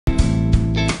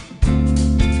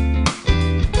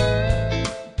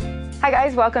Hi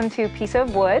guys, welcome to Piece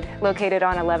of Wood, located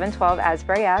on 1112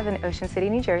 Asbury Ave in Ocean City,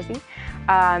 New Jersey.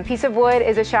 Piece of Wood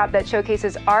is a shop that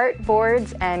showcases art,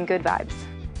 boards, and good vibes.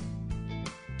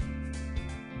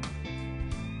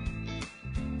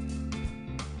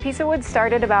 Piece of Wood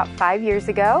started about 5 years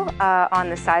ago on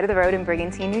the side of the road in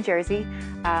Brigantine, New Jersey.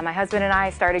 My husband and I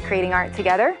started creating art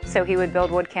together, so he would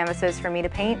build wood canvases for me to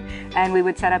paint, and we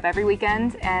would set up every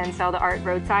weekend and sell the art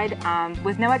roadside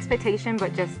with no expectation,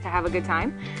 but just to have a good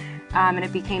time. And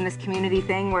it became this community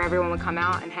thing where everyone would come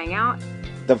out and hang out.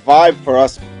 The vibe for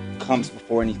us comes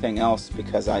before anything else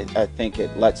because I think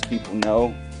it lets people know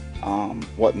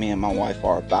what me and my wife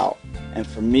are about. And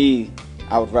for me,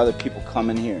 I would rather people come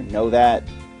in here and know that,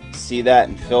 see that,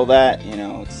 and feel that. You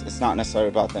know, it's not necessarily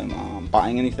about them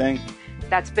buying anything.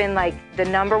 That's been like the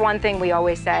 #1 thing we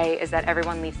always say is that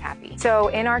everyone leaves happy. So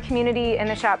in our community, in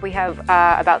the shop, we have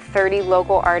about 30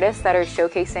 local artists that are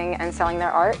showcasing and selling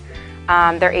their art.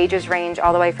 Their ages range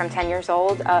all the way from 10 years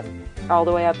old up all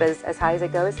the way up as high as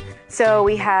it goes. So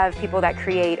we have people that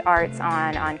create arts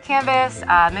on canvas,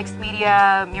 mixed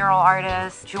media, mural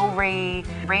artists, jewelry,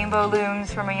 rainbow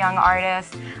looms from a young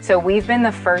artist. So we've been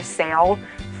the first sale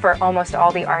for almost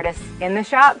all the artists in the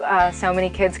shop. So many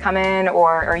kids come in,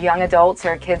 or young adults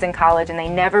or kids in college, and they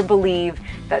never believe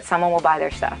that someone will buy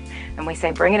their stuff. And we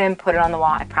say, bring it in, put it on the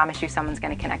wall. I promise you someone's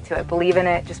gonna connect to it. Believe in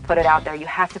it, just put it out there. You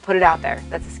have to put it out there.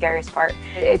 That's the scariest part.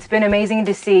 It's been amazing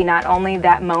to see not only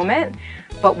that moment,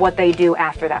 but what they do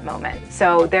after that moment.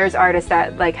 So there's artists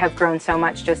that have grown so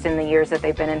much just in the years that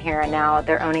they've been in here, and now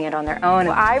they're owning it on their own.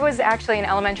 I was actually an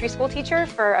elementary school teacher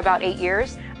for about 8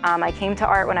 years. I came to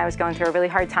art when I was going through a really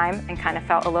hard time and kind of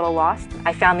felt a little lost.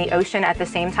 I found the ocean at the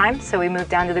same time, so we moved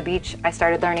down to the beach. I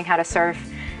started learning how to surf,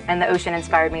 and the ocean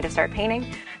inspired me to start painting.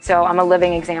 So I'm a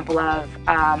living example of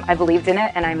I believed in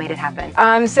it and I made it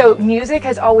happen. So music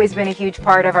has always been a huge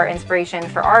part of our inspiration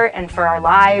for art and for our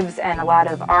lives, and a lot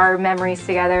of our memories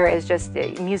together is just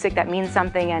music that means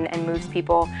something and moves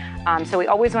people. So we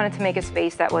always wanted to make a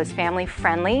space that was family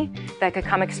friendly, that could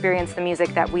come experience the music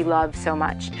that we love so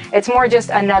much. It's more just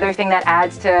another thing that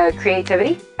adds to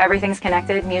creativity. Everything's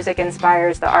connected. Music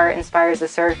inspires the art, inspires the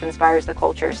surf, inspires the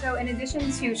culture. So in addition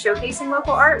to showcasing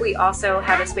local art, we also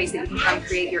have a space that you can come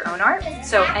create your own art.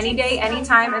 So any day, any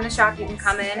time in the shop, you can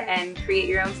come in and create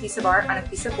your own piece of art on a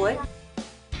piece of wood.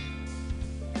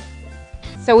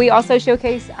 So we also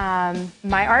showcase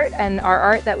my art and our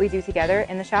art that we do together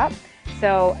in the shop.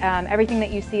 So everything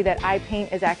that you see that I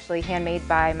paint is actually handmade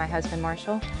by my husband,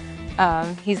 Marshall.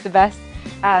 He's the best.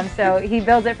 So he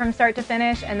builds it from start to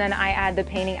finish, and then I add the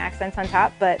painting accents on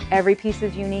top, but every piece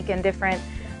is unique and different.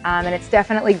 And it's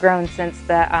definitely grown since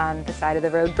the side of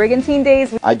the road Brigantine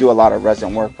days. I do a lot of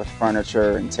resin work with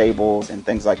furniture and tables and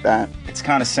things like that. It's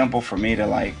kind of simple for me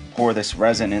to pour this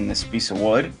resin in this piece of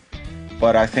wood,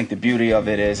 but I think the beauty of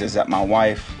it is that my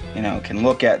wife, can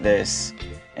look at this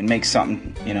and make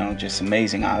something, just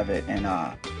amazing out of it. And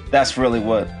that's really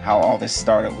how all this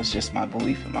started, was just my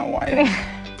belief in my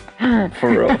wife. For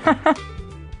real.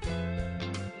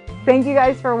 Thank you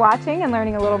guys for watching and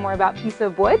learning a little more about Piece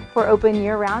of Wood. We're open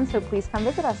year-round, so please come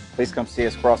visit us. Please come see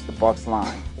us cross the Bucks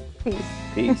line. Peace.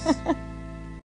 Peace.